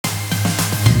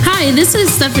Hi, this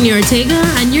is Stephanie Ortega,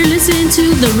 and you're listening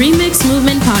to the Remix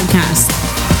Movement Podcast.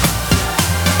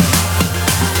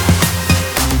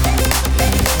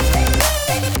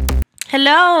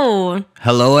 Hello.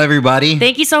 Hello, everybody.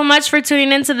 Thank you so much for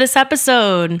tuning into this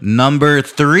episode. Number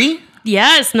 3?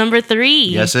 Yes, number 3.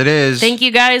 Yes, it is. Thank you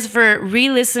guys for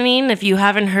re-listening. If you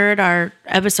haven't heard our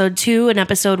episode 2 and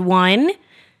episode 1,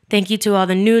 thank you to all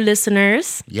the new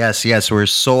listeners. Yes. We're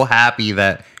so happy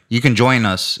that you can join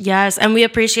us. Yes, and we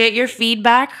appreciate your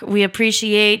feedback. We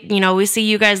appreciate, we see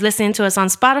you guys listening to us on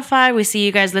Spotify. We see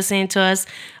you guys listening to us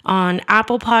on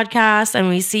Apple Podcasts. And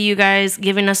we see you guys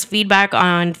giving us feedback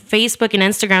on Facebook and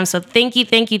Instagram. So thank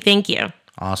you.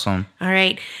 Awesome. All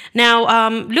right. Now,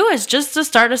 Lewis, just to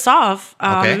start us off,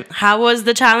 Okay. How was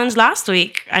the challenge last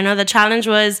week? I know the challenge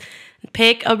was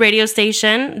pick a radio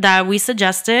station that we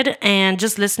suggested and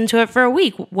just listen to it for a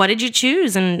week. What did you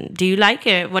choose, and do you like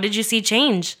it? What did you see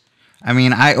change? I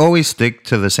mean, I always stick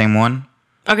to the same one.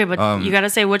 Okay, but you got to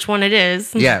say which one it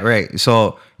is. Yeah, right.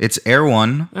 So it's Air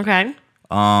One. Okay.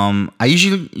 I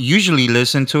usually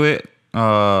listen to it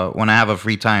when I have a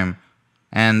free time,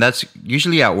 and that's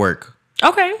usually at work.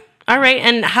 Okay. All right.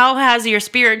 And how has your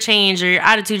spirit changed or your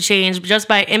attitude changed just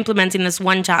by implementing this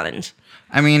one challenge?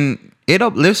 I mean, it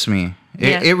uplifts me.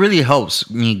 Yeah. It really helps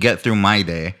me get through my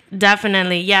day.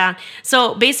 Definitely, yeah.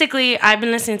 So basically, I've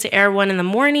been listening to Air One in the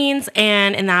mornings,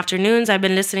 and in the afternoons, I've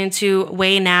been listening to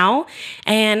Way Now,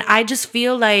 and I just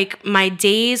feel like my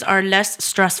days are less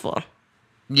stressful.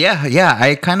 Yeah.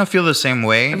 I kind of feel the same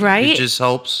way. Right? It just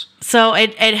helps. So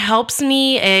it helps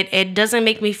me. It doesn't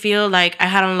make me feel like I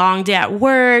had a long day at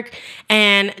work.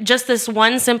 And just this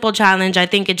one simple challenge, I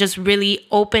think it just really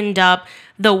opened up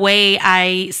the way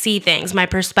I see things, my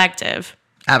perspective.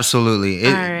 Absolutely.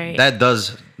 All right. That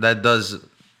does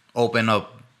open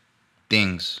up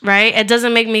things. Right? It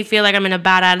doesn't make me feel like I'm in a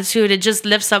bad attitude. It just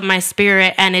lifts up my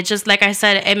spirit, and it just, like I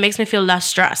said, it makes me feel less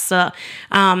stressed. So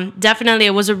definitely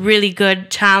it was a really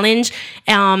good challenge.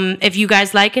 If you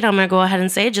guys like it, I'm going to go ahead and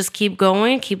say just keep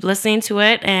going, keep listening to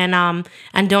it, and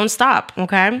don't stop,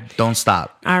 okay? Don't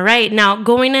stop. All right. Now,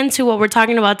 going into what we're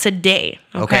talking about today,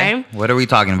 okay? What are we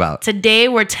talking about? Today,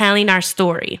 we're telling our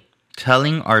story.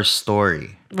 Telling our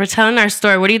story. We're telling our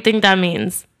story. What do you think that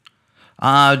means?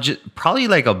 Probably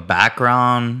like a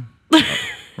background,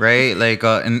 right? Like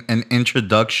an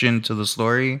introduction to the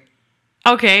story.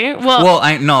 Okay. Well,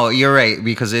 I no, you're right,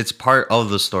 because it's part of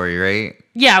the story, right?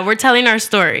 yeah, we're telling our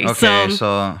story. Okay,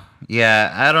 so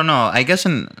yeah, I don't know. I guess I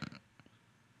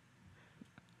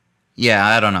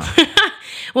don't know.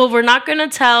 Well, we're not going to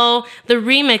tell the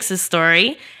remix's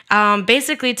story.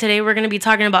 Basically, today we're going to be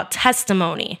talking about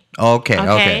testimony.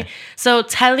 Okay. So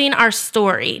telling our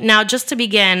story. Now, just to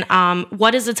begin,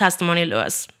 what is a testimony,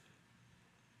 Lewis?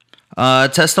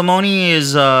 Testimony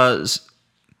is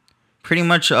pretty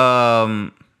much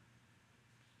man.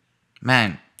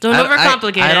 Don't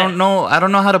overcomplicate it. I don't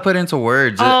know how to put it into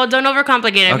words. Oh, don't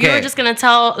overcomplicate it. If you Okay. were just going to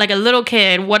tell like a little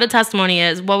kid what a testimony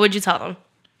is, what would you tell them?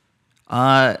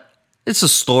 It's a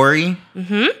story.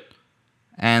 Mm-hmm.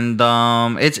 And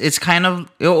it's kind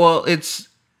of it's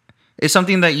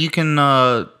something that you can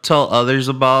tell others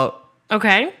about.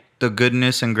 Okay. The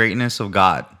goodness and greatness of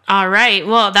God. All right.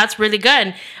 Well, that's really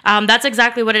good. That's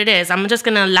exactly what it is. I'm just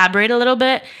going to elaborate a little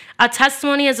bit. A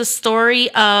testimony is a story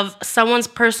of someone's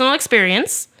personal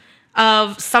experience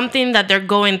of something that they're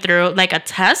going through, like a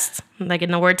test, like in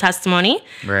the word testimony,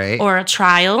 Right. or a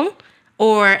trial,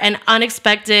 or an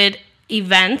unexpected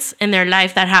event in their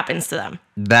life that happens to them.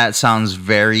 That sounds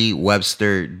very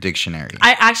Webster Dictionary.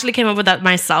 I actually came up with that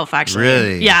myself, actually.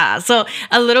 Really? Yeah. So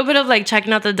a little bit of like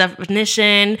checking out the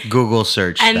definition. Google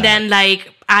search. And then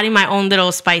like adding my own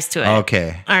little spice to it.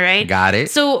 Okay. All right. Got it.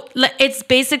 So it's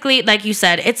basically, like you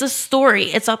said, it's a story.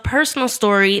 It's a personal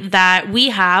story that we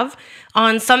have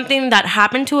on something that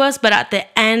happened to us, but at the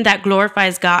end that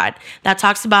glorifies God, that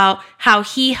talks about how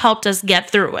he helped us get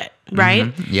through it. Right.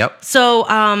 Mm-hmm. Yep.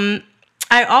 So,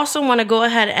 I also want to go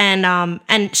ahead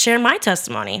and share my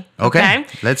testimony. Okay.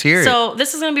 Let's hear it. So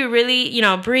this is going to be really,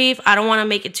 brief. I don't want to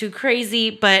make it too crazy,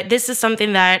 but this is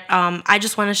something that I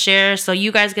just want to share so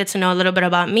you guys get to know a little bit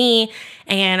about me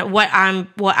and what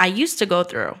I used to go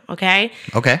through. Okay.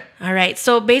 Okay. All right.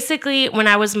 So basically, when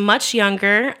I was much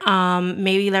younger,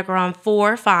 maybe like around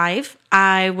 4 or 5,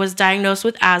 I was diagnosed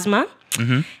with asthma,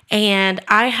 and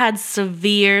I had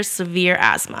severe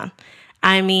asthma.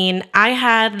 I mean, I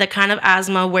had the kind of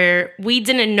asthma where we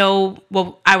didn't know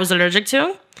what I was allergic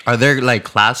to. Are there like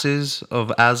classes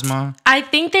of asthma? I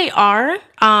think they are.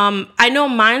 I know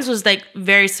mine was like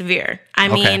very severe. I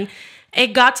mean,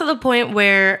 it got to the point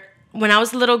where when I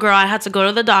was a little girl, I had to go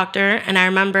to the doctor. And I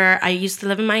remember I used to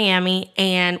live in Miami,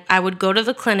 and I would go to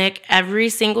the clinic every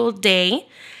single day.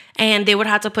 And they would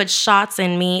have to put shots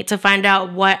in me to find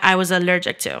out what I was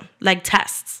allergic to, like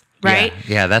tests, right?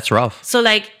 Yeah, that's rough. So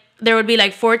like there would be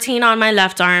like 14 on my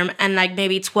left arm and like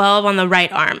maybe 12 on the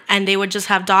right arm. And they would just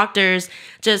have doctors,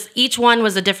 just each one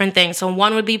was a different thing. So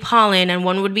one would be pollen, and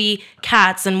one would be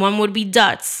cats, and one would be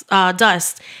dust,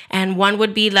 and one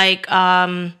would be like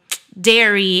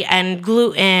dairy and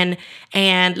gluten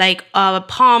and like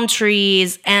palm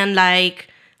trees and like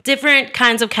different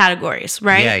kinds of categories,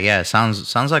 right? Yeah.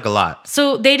 Sounds like a lot.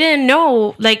 So they didn't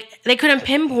know, like they couldn't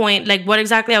pinpoint like what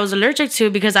exactly I was allergic to,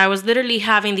 because I was literally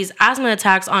having these asthma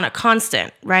attacks on a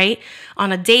constant, right?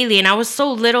 On a daily. And I was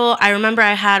so little. I remember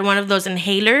I had one of those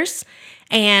inhalers,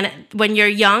 and when you're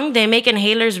young, they make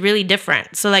inhalers really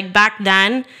different. So like back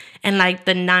then in like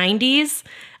the 90s,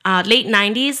 late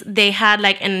 90s, they had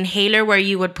like an inhaler where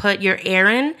you would put your air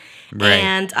in. Right.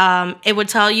 And it would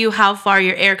tell you how far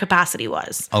your air capacity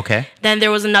was. Okay. Then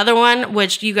there was another one,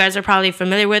 which you guys are probably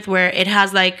familiar with, where it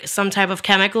has like some type of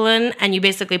chemical in, and you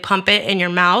basically pump it in your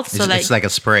mouth. So it's like a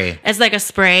spray. It's like a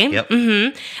spray. Yep.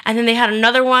 Mm-hmm. And then they had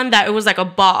another one that it was like a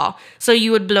ball. So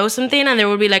you would blow something, and there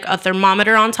would be like a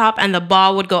thermometer on top, and the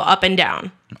ball would go up and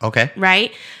down. Okay.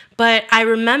 Right? But I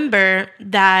remember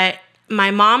that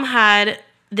my mom had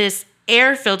this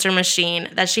air filter machine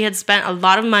that she had spent a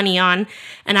lot of money on,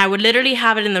 and I would literally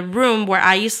have it in the room where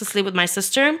I used to sleep with my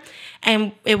sister,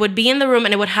 and it would be in the room,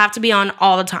 and it would have to be on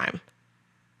all the time,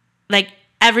 like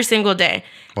every single day.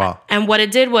 Wow. And what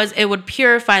it did was it would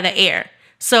purify the air.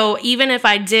 So even if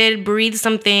I did breathe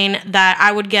something that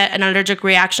I would get an allergic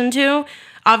reaction to,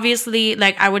 obviously,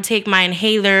 like I would take my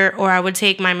inhaler or I would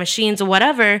take my machines or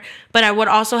whatever, but I would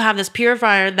also have this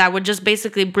purifier that would just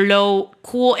basically blow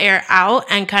cool air out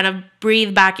and kind of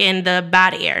breathe back in the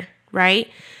bad air, right?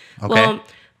 Okay. Well,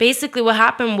 basically what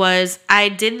happened was I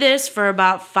did this for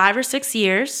about 5 or 6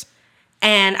 years.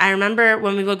 And I remember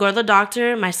when we would go to the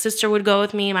doctor, my sister would go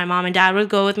with me, my mom and dad would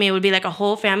go with me. It would be like a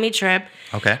whole family trip.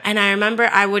 Okay. And I remember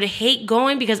I would hate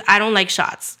going because I don't like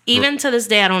shots. Even to this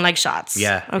day, I don't like shots.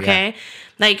 Yeah. Okay. Yeah.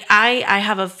 Like I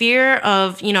have a fear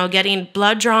of, getting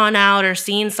blood drawn out or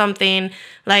seeing something.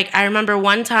 Like I remember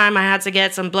one time I had to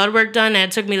get some blood work done,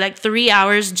 and it took me like 3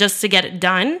 hours just to get it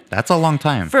done. That's a long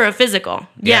time. For a physical.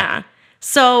 Yeah.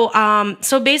 So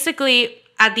basically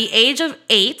at the age of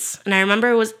 8, and I remember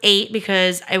it was 8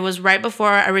 because it was right before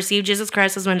I received Jesus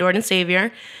Christ as my Lord and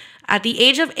Savior. At the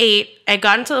age of 8, it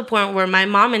got to the point where my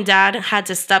mom and dad had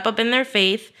to step up in their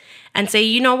faith and say,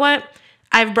 you know what?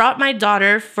 I've brought my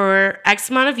daughter for X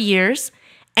amount of years,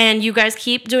 and you guys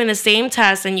keep doing the same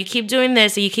tests, and you keep doing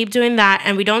this, and you keep doing that,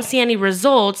 and we don't see any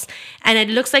results, and it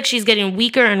looks like she's getting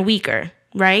weaker and weaker,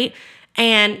 right?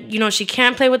 And, she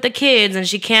can't play with the kids, and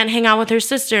she can't hang out with her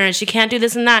sister, and she can't do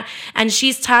this and that, and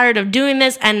she's tired of doing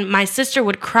this, and my sister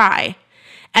would cry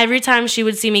every time she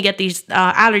would see me get these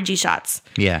allergy shots.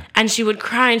 Yeah. And she would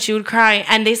cry and she would cry.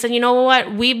 And they said, you know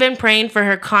what? We've been praying for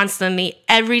her constantly.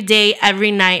 Every day,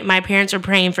 every night, my parents are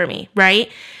praying for me,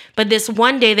 right? But this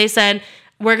one day they said,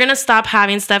 we're going to stop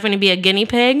having Stephanie be a guinea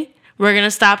pig. We're going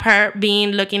to stop her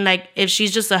looking like if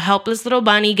she's just a helpless little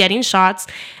bunny getting shots.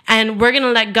 And we're going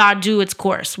to let God do its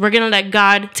course. We're going to let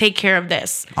God take care of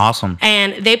this. Awesome.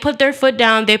 And they put their foot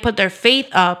down. They put their faith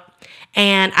up.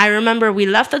 And I remember we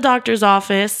left the doctor's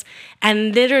office,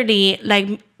 and literally,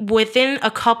 like, within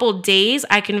a couple days,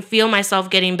 I can feel myself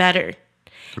getting better.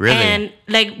 Really? And,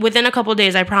 like, within a couple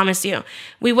days, I promise you.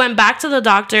 We went back to the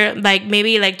doctor, like,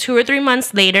 maybe, 2 or 3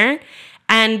 months later,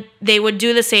 and they would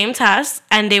do the same test,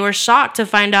 and they were shocked to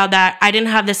find out that I didn't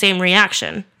have the same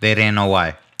reaction. They didn't know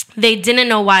why. They didn't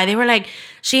know why. They were like,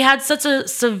 she had such a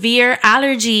severe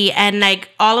allergy, and like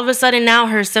all of a sudden now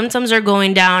her symptoms are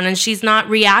going down and she's not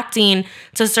reacting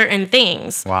to certain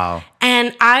things. Wow.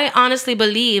 And I honestly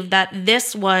believe that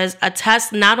this was a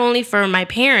test not only for my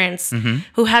parents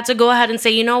who had to go ahead and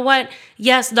say, you know what?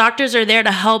 Yes, doctors are there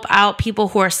to help out people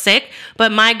who are sick,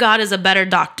 but my God is a better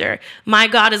doctor. My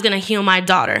God is going to heal my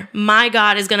daughter. My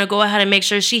God is going to go ahead and make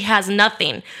sure she has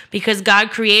nothing, because God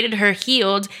created her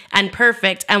healed and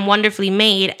perfect and wonderfully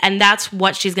made, and that's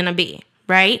what she's going to be.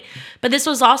 Right? But this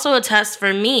was also a test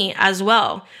for me as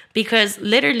well, because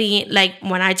literally, like,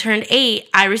 when I turned 8,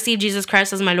 I received Jesus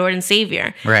Christ as my Lord and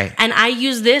Savior. Right. And I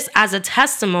use this as a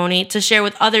testimony to share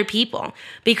with other people,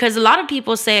 because a lot of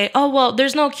people say, oh, well,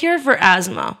 there's no cure for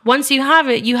asthma. Once you have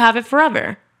it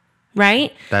forever.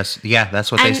 Right? That's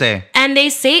what they say. And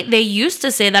they used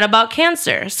to say that about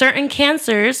cancer. Certain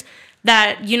cancers,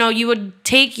 that, you know, you would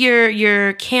take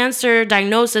your cancer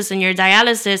diagnosis and your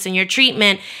dialysis and your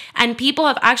treatment, and people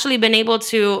have actually been able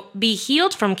to be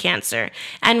healed from cancer.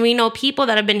 And we know people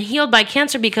that have been healed by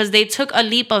cancer because they took a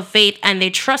leap of faith and they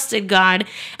trusted God,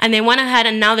 and they went ahead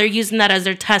and now they're using that as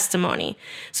their testimony.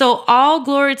 So all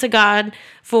glory to God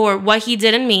for what he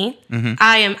did in me.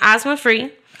 I am asthma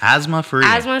free. Asthma free.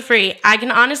 Asthma free. I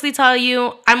can honestly tell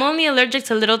you, I'm only allergic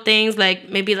to little things like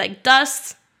maybe like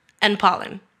dust and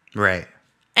pollen. Right.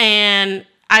 And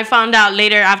I found out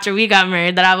later after we got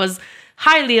married that I was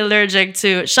highly allergic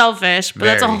to shellfish, but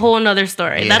that's a whole nother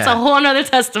story. Yeah. That's a whole nother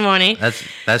testimony.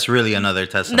 That's really another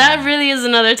testimony. That really is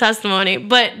another testimony.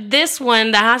 But this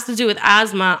one that has to do with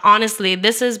asthma, honestly,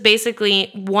 this is basically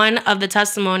one of the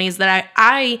testimonies that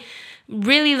I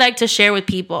really like to share with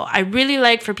people. I really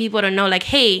like for people to know, like,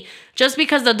 hey, just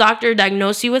because the doctor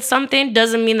diagnosed you with something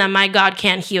doesn't mean that my God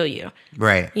can't heal you.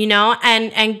 Right. You know,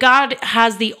 and God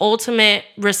has the ultimate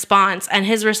response, and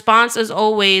his response is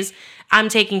always, I'm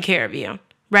taking care of you.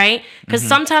 Right? Because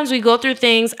sometimes we go through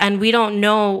things and we don't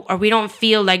know, or we don't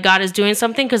feel like God is doing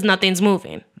something because nothing's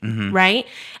moving. Right?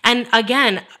 And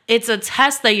again, it's a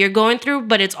test that you're going through,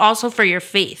 but it's also for your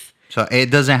faith. So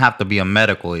it doesn't have to be a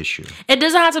medical issue. It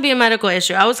doesn't have to be a medical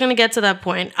issue. I was going to get to that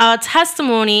point.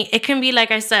 Testimony, it can be,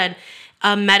 like I said,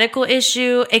 a medical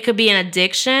issue. It could be an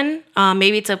addiction,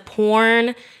 maybe to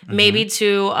porn, maybe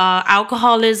to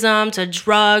alcoholism, to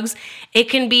drugs. It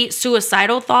can be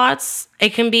suicidal thoughts.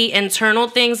 It can be internal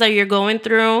things that you're going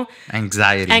through.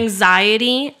 Anxiety.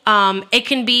 It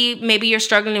can be maybe you're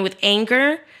struggling with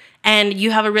anger and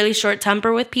you have a really short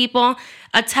temper with people.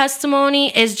 A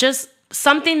testimony is just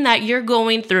something that you're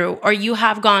going through or you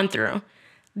have gone through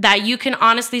that you can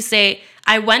honestly say,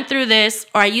 I went through this,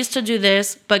 or I used to do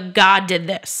this, but God did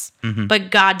this.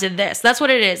 But God did this. That's what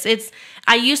it is. It's,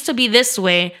 I used to be this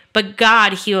way, but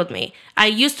God healed me. I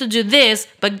used to do this,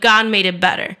 but God made it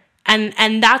better.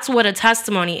 And that's what a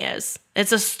testimony is.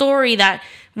 It's a story that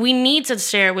we need to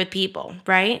share with people,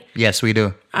 right? Yes, we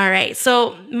do. All right.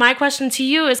 So my question to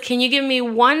you is, can you give me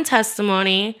one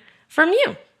testimony from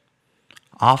you?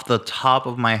 Off the top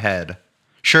of my head.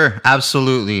 Sure,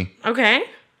 absolutely. Okay.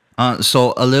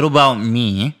 So a little about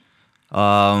me.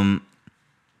 I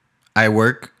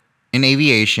work in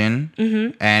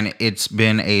aviation, and it's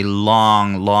been a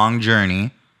long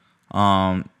journey.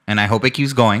 And I hope it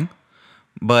keeps going.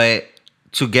 But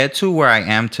to get to where I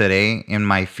am today in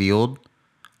my field,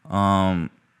 there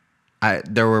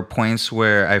were points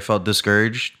where I felt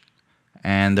discouraged,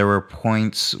 and there were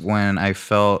points when I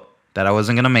felt that I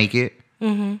wasn't gonna make it.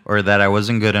 Or that I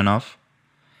wasn't good enough.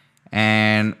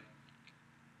 And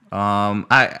I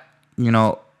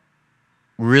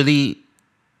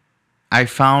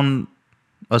found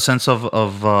a sense of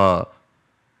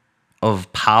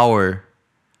power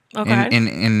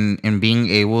in being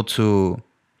able to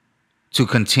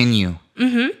continue.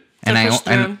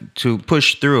 And to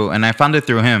push through. And I found it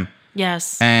through him.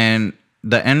 Yes. And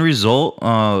the end result,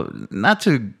 not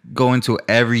to go into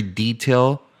every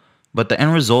detail, but the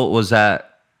end result was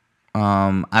that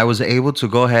I was able to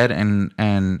go ahead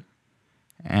and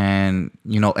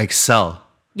excel.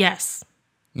 Yes.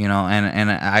 And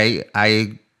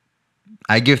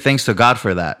I give thanks to God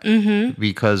for that.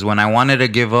 Because when I wanted to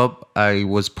give up, I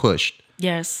was pushed.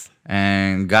 Yes.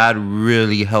 And God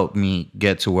really helped me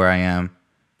get to where I am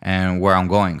and where I'm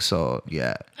going. So,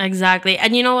 yeah. Exactly.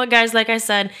 And you know what, guys? Like I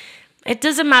said, it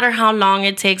doesn't matter how long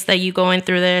it takes that you going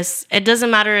through this. It doesn't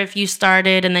matter if you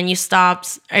started and then you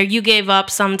stopped or you gave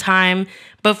up sometime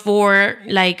before,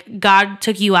 like, God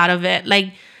took you out of it.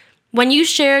 Like, when you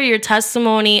share your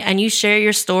testimony and you share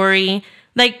your story,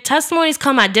 like, testimonies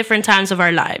come at different times of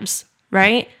our lives,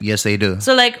 right? Yes, they do.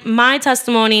 So, like, my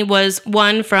testimony was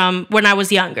one from when I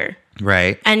was younger.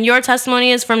 Right. And your testimony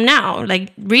is from now,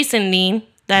 like, recently.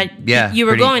 That you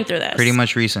were going through this. Pretty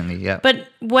much recently, yeah. But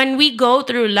when we go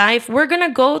through life, we're going to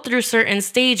go through certain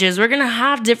stages. We're going to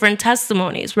have different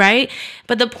testimonies, right?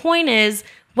 But the point is,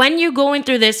 when you're going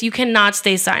through this, you cannot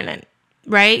stay silent,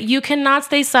 right? You cannot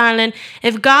stay silent.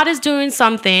 If God is doing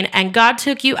something and God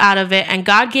took you out of it and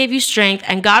God gave you strength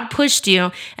and God pushed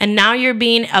you and now you're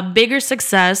being a bigger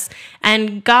success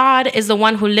and God is the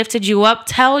one who lifted you up,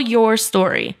 tell your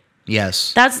story.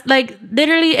 Yes. That's like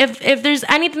literally if there's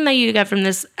anything that you get from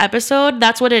this episode,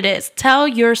 that's what it is. Tell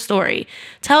your story.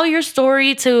 Tell your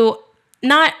story to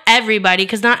not everybody,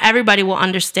 because not everybody will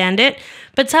understand it,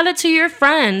 but tell it to your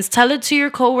friends, tell it to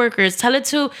your coworkers, tell it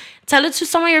to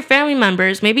some of your family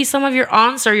members, maybe some of your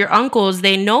aunts or your uncles.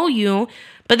 They know you,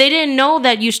 but they didn't know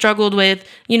that you struggled with,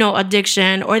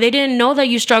 addiction, or they didn't know that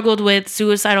you struggled with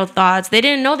suicidal thoughts. They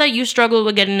didn't know that you struggled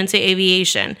with getting into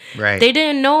aviation. Right. They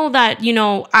didn't know that,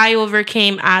 I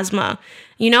overcame asthma,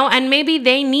 and maybe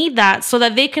they need that so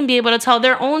that they can be able to tell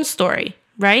their own story,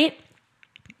 right?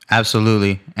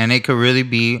 Absolutely. And it could really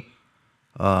be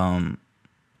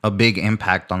a big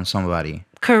impact on somebody.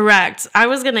 Correct. I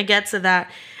was going to get to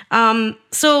that.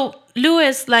 So,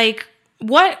 Lewis, like,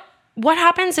 what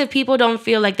happens if people don't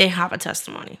feel like they have a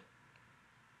testimony?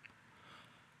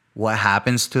 What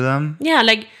happens to them? Yeah,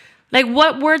 like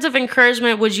what words of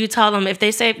encouragement would you tell them if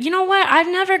they say, you know what, I've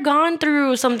never gone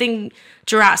through something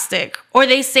drastic, or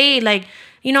they say like,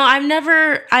 I've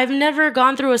never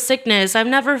gone through a sickness, I've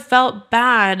never felt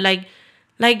bad, like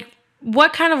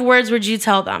what kind of words would you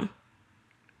tell them?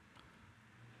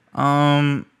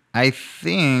 I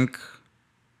think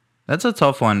that's a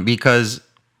tough one, because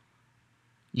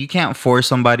you can't force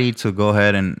somebody to go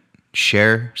ahead and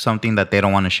share something that they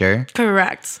don't want to share.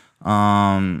 Correct.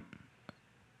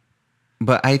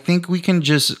 But I think we can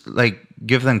just like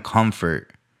give them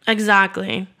comfort.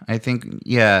 Exactly. I think,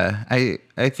 yeah,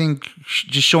 I think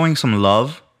just showing some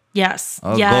love. Yes.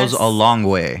 Goes a long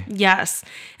way. Yes.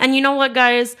 And you know what,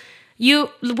 guys?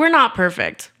 We're not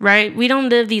perfect, right? We don't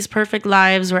live these perfect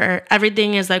lives where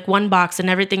everything is like one box and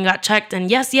everything got checked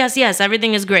and yes,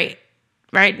 everything is great,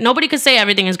 right? Nobody could say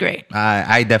everything is great.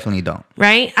 I definitely don't.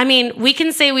 Right? I mean, we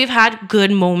can say we've had good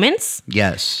moments.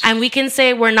 Yes. And we can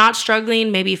say we're not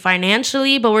struggling maybe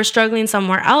financially, but we're struggling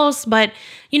somewhere else. But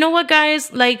you know what,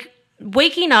 guys? Like,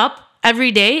 waking up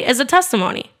every day is a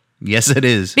testimony. Yes, it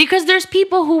is. Because there's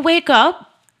people who wake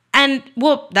up and,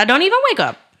 that don't even wake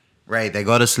up. Right. They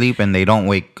go to sleep and they don't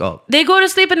wake up. They go to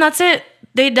sleep and that's it.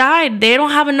 They died. They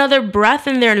don't have another breath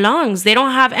in their lungs. They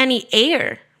don't have any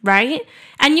air, right?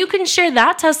 And you can share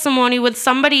that testimony with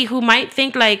somebody who might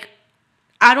think like,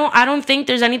 I don't think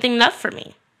there's anything left for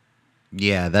me.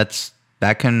 Yeah,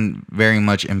 that can very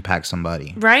much impact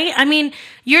somebody. Right? I mean,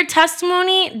 your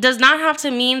testimony does not have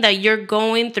to mean that you're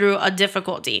going through a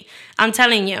difficulty. I'm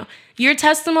telling you, your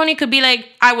testimony could be like,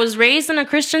 I was raised in a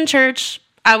Christian church.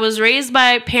 I was raised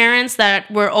by parents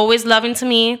that were always loving to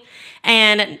me,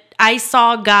 and I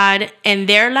saw God in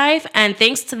their life, and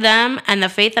thanks to them and the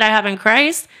faith that I have in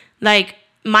Christ, like,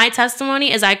 my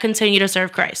testimony is I continue to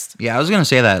serve Christ. Yeah, I was going to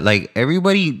say that. Like,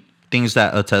 everybody thinks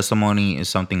that a testimony is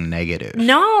something negative.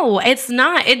 No, it's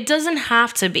not. It doesn't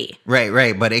have to be.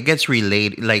 Right. But it gets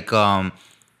relayed. Like,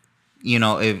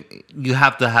 if you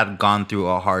have to have gone through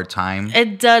a hard time.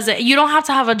 It doesn't. You don't have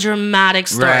to have a dramatic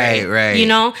story. Right. You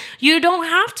don't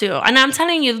have to. And I'm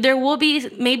telling you, there will be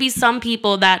maybe some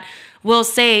people that will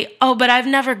say, oh, but I've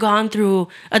never gone through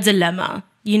a dilemma,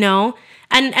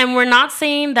 And we're not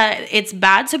saying that it's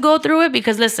bad to go through it,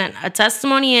 because listen, a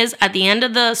testimony is at the end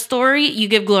of the story, you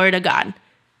give glory to God,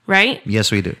 right?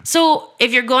 Yes, we do. So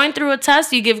if you're going through a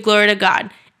test, you give glory to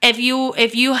God. If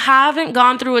you haven't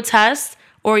gone through a test,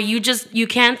 or you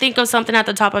can't think of something at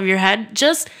the top of your head,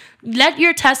 just let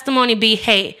your testimony be,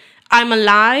 hey, I'm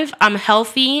alive, I'm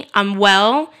healthy, I'm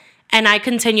well, and I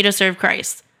continue to serve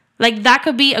Christ. Like, that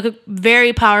could be a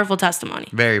very powerful testimony.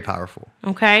 Very powerful.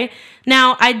 Okay.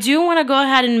 Now, I do want to go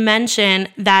ahead and mention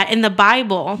that in the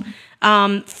Bible,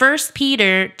 1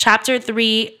 Peter chapter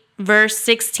 3, verse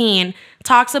 16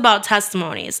 talks about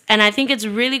testimonies. And I think it's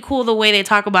really cool the way they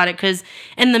talk about it, because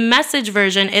in the Message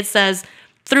version, it says,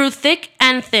 through thick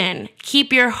and thin,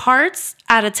 keep your hearts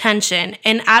at attention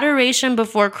in adoration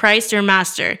before Christ your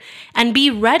Master, and be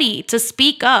ready to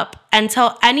speak up and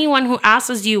tell anyone who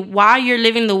asks you why you're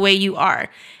living the way you are,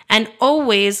 and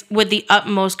always with the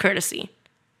utmost courtesy.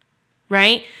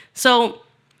 Right? So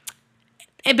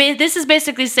this is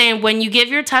basically saying, when you give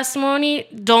your testimony,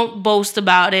 don't boast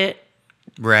about it.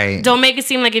 Right. Don't make it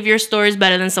seem like if your story is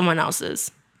better than someone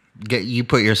else's. You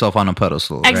put yourself on a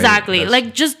pedestal. Exactly. Right?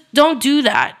 Like, just don't do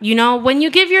that. When you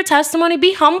give your testimony,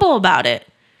 be humble about it.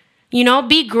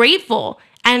 Be grateful,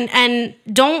 and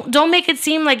don't make it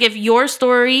seem like if your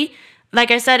story, like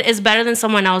I said, is better than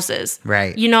someone else's.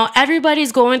 Right.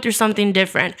 Everybody's going through something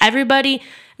different. Everybody's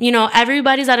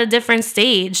at a different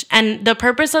stage. And the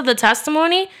purpose of the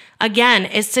testimony, again,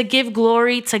 is to give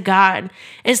glory to God.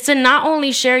 Is to not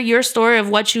only share your story of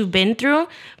what you've been through,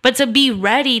 but to be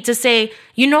ready to say,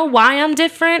 you know why I'm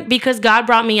different? Because God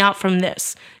brought me out from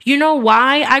this. You know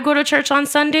why I go to church on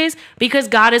Sundays? Because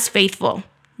God is faithful,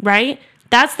 right?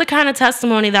 That's the kind of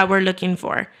testimony that we're looking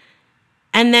for.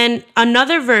 And then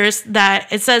another verse that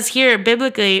it says here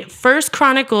biblically, 1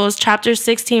 Chronicles chapter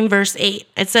 16, verse 8.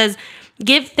 It says,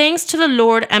 give thanks to the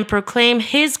Lord and proclaim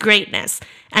his greatness,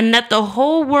 and let the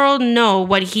whole world know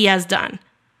what he has done.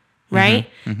 Right?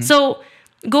 Mm-hmm. So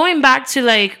going back to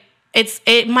like,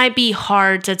 it might be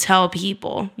hard to tell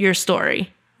people your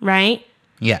story, right?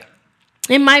 Yeah.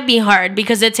 It might be hard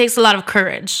because it takes a lot of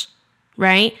courage,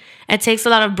 right? It takes a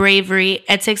lot of bravery.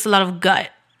 It takes a lot of gut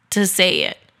to say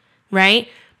it, right?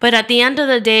 But at the end of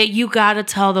the day, you got to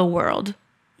tell the world,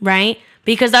 right?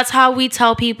 Because that's how we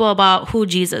tell people about who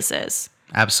Jesus is.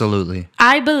 Absolutely.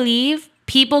 I believe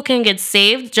people can get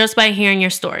saved just by hearing your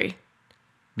story.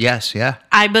 Yes, yeah.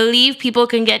 I believe people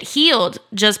can get healed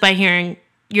just by hearing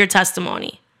your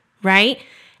testimony, right?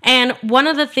 And one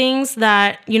of the things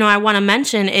that, I want to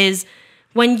mention is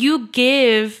when you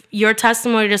give your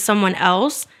testimony to someone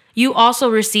else, you also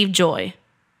receive joy.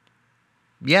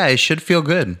 Yeah, it should feel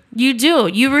good. You do.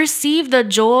 You receive the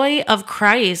joy of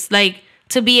Christ, like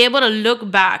to be able to look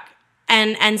back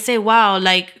and say, wow,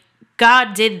 like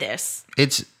God did this.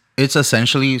 It's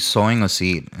essentially sowing a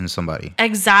seed in somebody.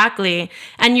 Exactly.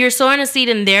 And you're sowing a seed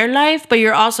in their life, but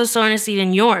you're also sowing a seed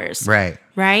in yours. Right.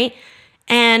 Right?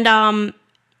 And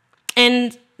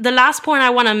the last point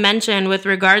I want to mention with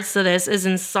regards to this is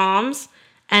in Psalms,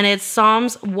 and it's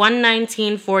Psalms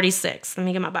 119:46. Let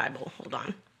me get my Bible. Hold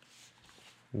on.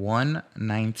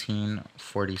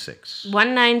 119:46.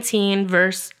 119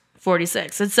 verse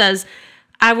 46. It says,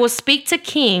 I will speak to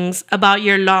kings about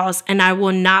your laws, and I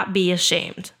will not be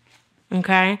ashamed.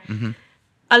 Okay? Mm-hmm.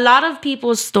 A lot of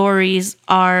people's stories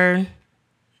are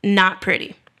not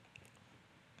pretty.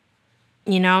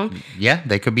 Yeah,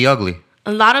 they could be ugly.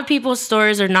 A lot of people's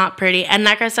stories are not pretty. And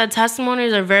like I said,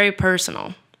 testimonies are very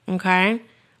personal. Okay?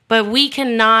 But we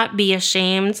cannot be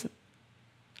ashamed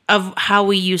of how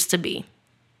we used to be.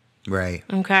 Right.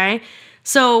 Okay?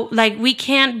 So, like, we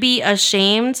can't be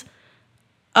ashamed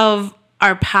of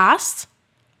our past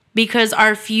because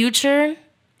our future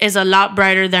is a lot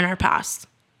brighter than our past.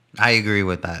 I agree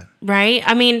with that. Right?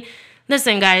 I mean,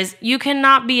 listen, guys, you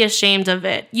cannot be ashamed of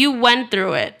it. You went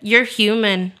through it. You're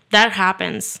human. That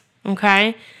happens.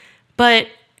 Okay? But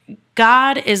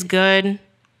God is good,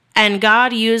 and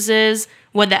God uses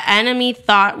what the enemy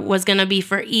thought was going to be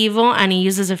for evil, and he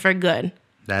uses it for good.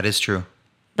 That is true.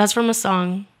 That's from a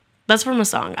song.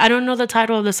 I don't know the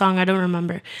title of the song. I don't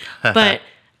remember. But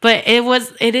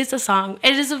it is a song.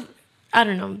 I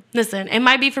don't know. Listen, it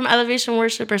might be from Elevation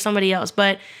Worship or somebody else,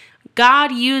 but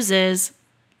God uses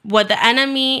what the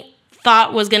enemy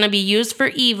thought was going to be used for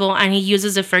evil, and he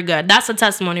uses it for good. That's a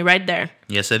testimony right there.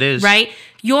 Yes, it is. Right?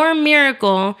 Your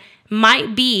miracle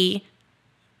might be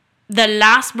the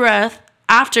last breath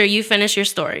after you finish your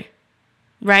story.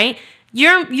 Right?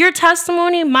 Your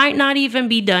testimony might not even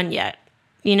be done yet.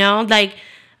 Like,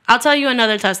 I'll tell you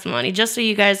another testimony just so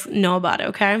you guys know about it,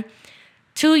 okay?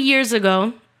 2 years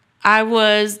ago, I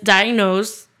was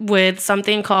diagnosed with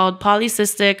something called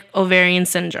polycystic ovarian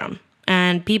syndrome,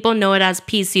 and people know it as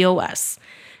PCOS.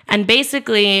 And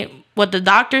basically, what the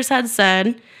doctors had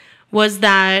said was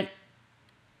that,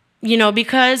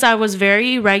 because I was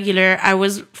very irregular, I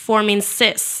was forming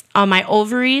cysts on my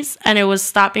ovaries, and it was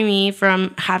stopping me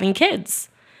from having kids.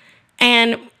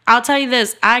 And I'll tell you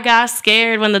this, I got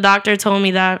scared when the doctor told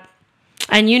me that.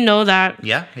 And you know that.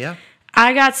 Yeah.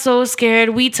 I got so scared.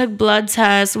 We took blood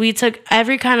tests. We took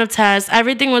every kind of test.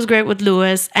 Everything was great with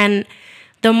Lewis. And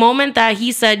the moment that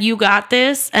he said, you got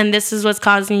this, and this is what's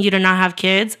causing you to not have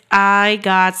kids, I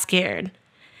got scared.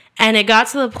 And it got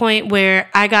to the point where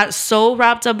I got so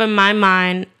wrapped up in my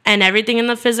mind and everything in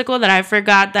the physical that I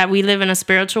forgot that we live in a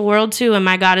spiritual world too, and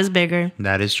my God is bigger.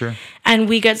 That is true. And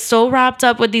we get so wrapped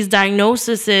up with these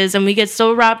diagnoses, and we get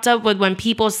so wrapped up with when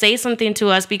people say something to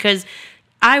us, because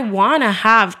I want to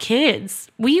have kids.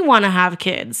 We want to have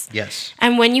kids. Yes.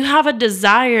 And when you have a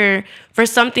desire for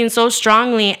something so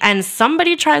strongly, and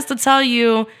somebody tries to tell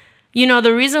you,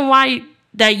 the reason why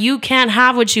that you can't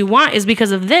have what you want is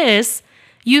because of this,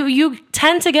 you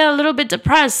tend to get a little bit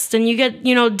depressed, and you get,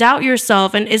 doubt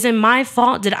yourself. And is it my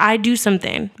fault? Did I do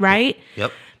something? Right?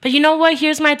 Yep. But you know what?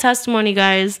 Here's my testimony,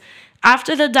 guys.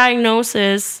 After the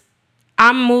diagnosis,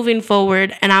 I'm moving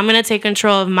forward, and I'm going to take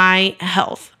control of my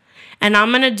health. And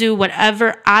I'm going to do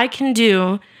whatever I can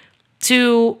do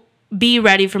to be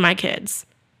ready for my kids.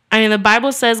 I mean, the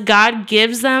Bible says God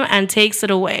gives them and takes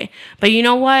it away. But you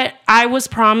know what? I was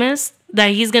promised that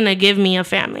he's going to give me a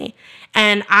family.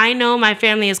 And I know my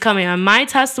family is coming. And my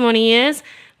testimony is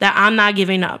that I'm not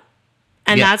giving up.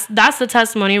 And that's the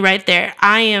testimony right there.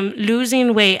 I am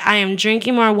losing weight. I am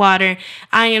drinking more water.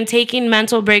 I am taking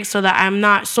mental breaks so that I'm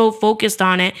not so focused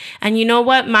on it. And you know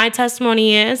what? My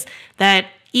testimony is that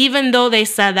even though they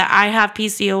said that I have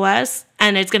PCOS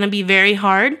and it's going to be very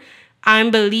hard,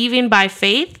 I'm believing by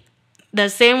faith the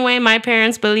same way my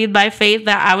parents believed by faith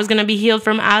that I was going to be healed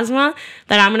from asthma,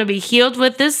 that I'm going to be healed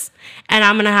with this, and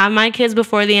I'm going to have my kids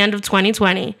before the end of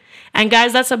 2020. And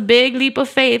guys, that's a big leap of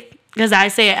faith, because I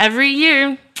say it every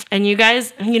year, and you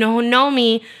guys, who know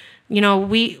me,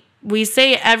 we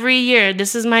say it every year,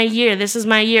 this is my year,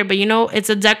 but it's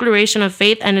a declaration of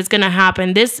faith, and it's going to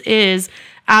happen. This is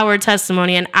our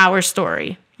testimony and our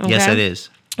story. Okay? Yes, it is.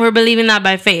 We're believing that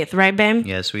by faith, right, babe?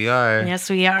 Yes, we are. Yes,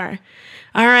 we are.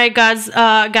 All right,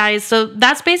 guys. So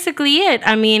that's basically it.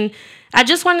 I mean, I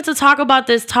just wanted to talk about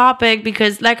this topic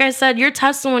because, like I said, your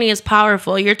testimony is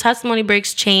powerful. Your testimony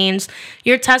breaks chains.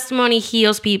 Your testimony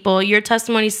heals people. Your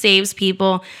testimony saves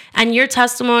people. And your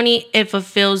testimony, it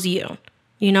fulfills you,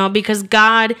 because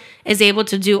God is able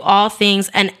to do all things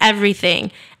and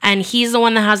everything. And he's the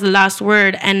one that has the last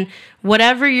word. And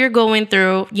whatever you're going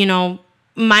through,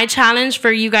 my challenge for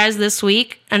you guys this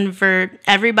week and for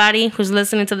everybody who's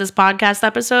listening to this podcast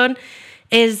episode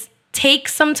is take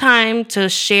some time to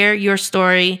share your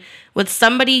story with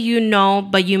somebody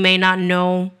but you may not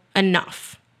know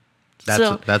enough.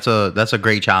 That's a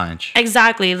great challenge.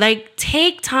 Exactly. Like,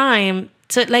 take time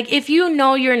to, like, if you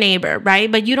know your neighbor,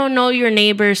 right, but you don't know your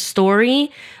neighbor's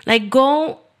story, like,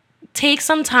 go take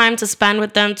some time to spend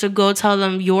with them, to go tell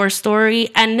them your story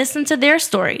and listen to their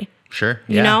story. Sure.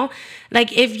 Yeah.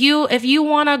 Like, if you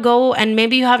want to go and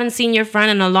maybe you haven't seen your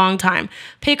friend in a long time,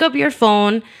 pick up your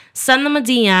phone, send them a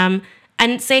DM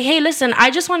and say, hey, listen, I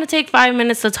just want to take 5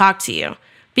 minutes to talk to you.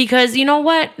 Because you know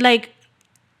what? Like,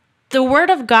 the word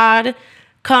of God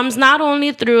comes not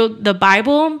only through the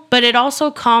Bible, but it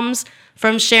also comes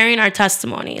from sharing our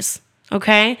testimonies.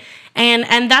 Okay?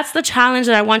 And that's the challenge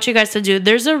that I want you guys to do.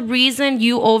 There's a reason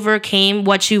you overcame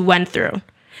what you went through.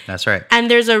 That's right. And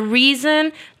there's a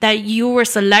reason that you were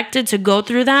selected to go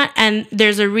through that. And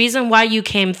there's a reason why you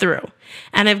came through.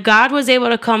 And if God was able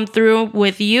to come through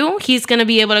with you, he's going to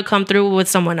be able to come through with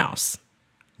someone else.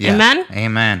 Yes. Amen?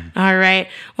 Amen. All right.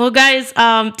 Well, guys,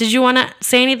 did you want to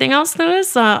say anything else,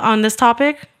 Louis, on this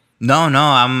topic? No,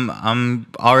 I'm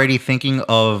already thinking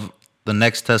of the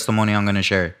next testimony I'm going to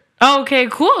share. Oh, okay,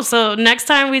 cool. So next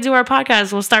time we do our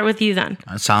podcast, we'll start with you then.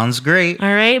 That sounds great.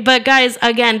 All right. But guys,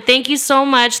 again, thank you so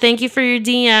much. Thank you for your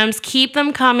DMs. Keep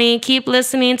them coming. Keep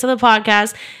listening to the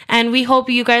podcast. And we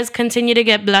hope you guys continue to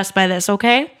get blessed by this,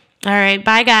 okay? All right.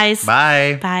 Bye, guys.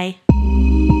 Bye. Bye.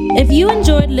 If you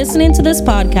enjoyed listening to this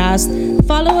podcast,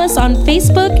 follow us on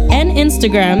Facebook and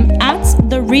Instagram at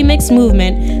The Remix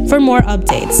Movement for more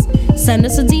updates. Send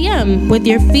us a DM with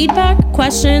your feedback,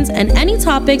 questions, and any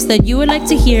topics that you would like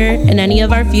to hear in any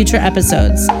of our future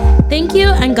episodes. Thank you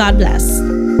and God bless.